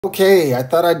Okay, I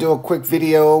thought I'd do a quick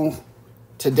video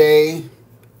today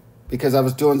because I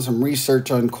was doing some research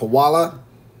on Koala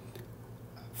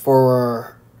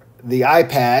for the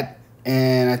iPad,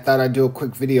 and I thought I'd do a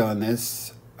quick video on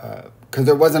this because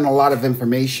there wasn't a lot of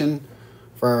information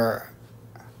for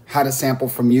how to sample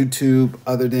from YouTube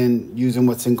other than using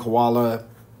what's in Koala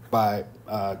by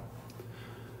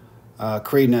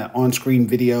creating an on-screen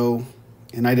video,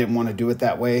 and I didn't want to do it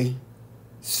that way.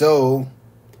 So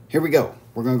here we go.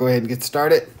 We're going to go ahead and get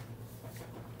started.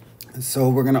 So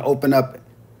we're going to open up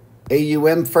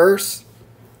AUM first.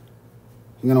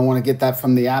 You're going to want to get that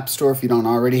from the App Store if you don't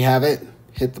already have it.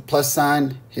 Hit the plus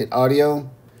sign, hit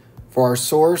audio. For our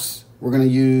source, we're going to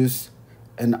use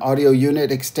an audio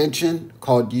unit extension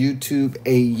called YouTube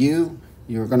AU.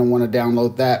 You're going to want to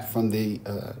download that from the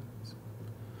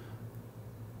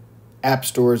App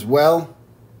Store as well.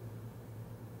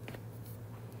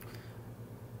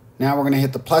 Now we're going to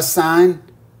hit the plus sign,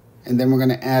 and then we're going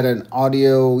to add an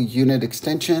audio unit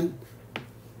extension,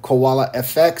 Koala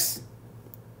FX,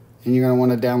 and you're going to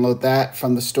want to download that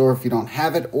from the store if you don't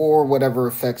have it, or whatever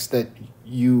effects that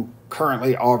you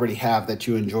currently already have that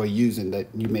you enjoy using that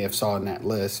you may have saw in that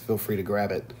list. Feel free to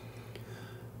grab it.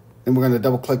 Then we're going to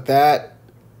double click that.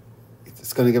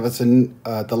 It's going to give us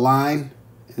the line,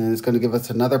 and it's going to give us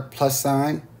another plus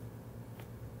sign.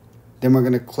 Then we're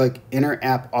going to click Enter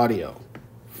App Audio.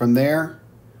 From there,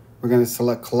 we're going to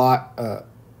select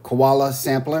Koala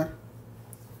Sampler.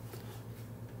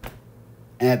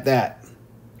 Add that.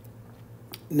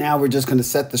 Now we're just going to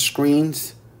set the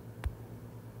screens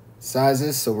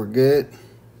sizes so we're good.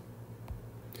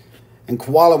 And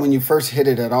Koala, when you first hit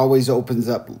it, it always opens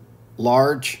up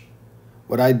large.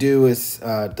 What I do is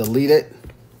delete it,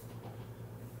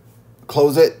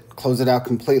 close it out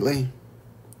completely,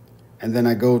 and then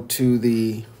I go to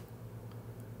the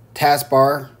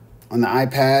taskbar on the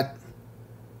iPad.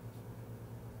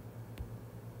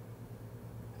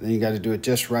 Then you got to do it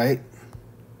just right.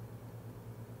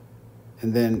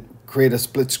 And then create a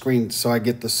split screen so I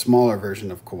get the smaller version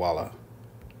of Koala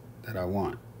that I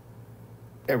want.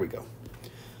 There we go.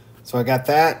 So I got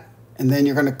that. And then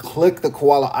you're going to click the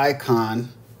Koala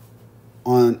icon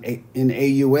in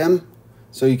AUM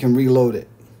so you can reload it.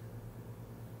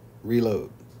 Reload.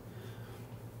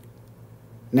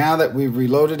 Now that we've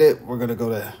reloaded it, we're going to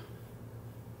go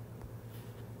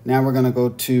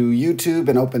to YouTube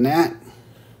and open that.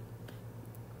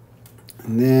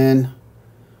 And then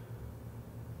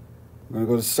we're going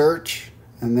to go to search,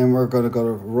 and then we're going to go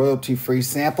to royalty-free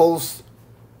samples.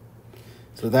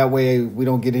 So that way we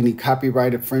don't get any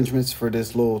copyright infringements for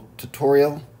this little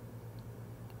tutorial.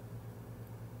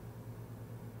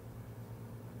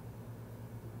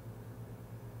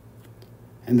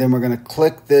 And then we're going to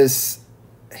click this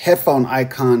headphone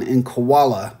icon in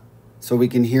Koala so we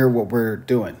can hear what we're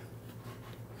doing.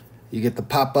 You get the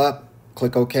pop-up,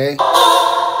 click OK.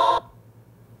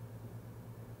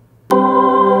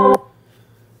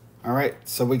 All right,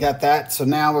 so we got that. So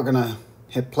now we're gonna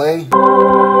hit play.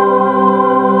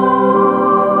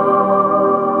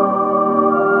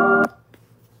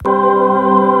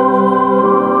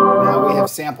 Now we have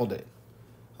sampled it,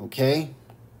 okay?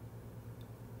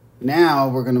 Now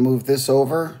we're going to move this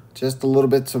over just a little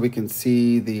bit so we can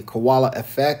see the Koala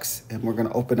FX, and we're going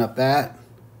to open up that.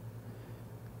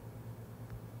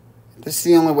 This is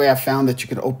the only way I found that you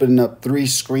could open up 3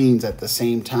 screens at the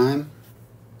same time.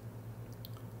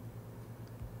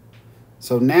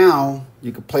 So now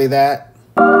you can play that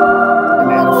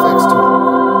and add effects to it.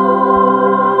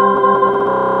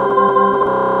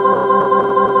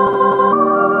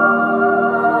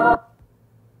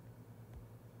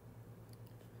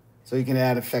 So you can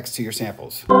add effects to your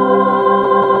samples.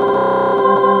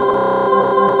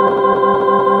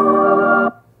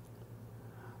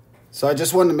 So I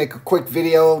just wanted to make a quick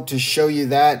video to show you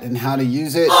that and how to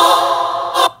use it.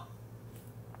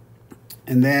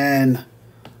 And then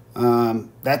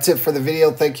that's it for the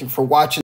video. Thank you for watching.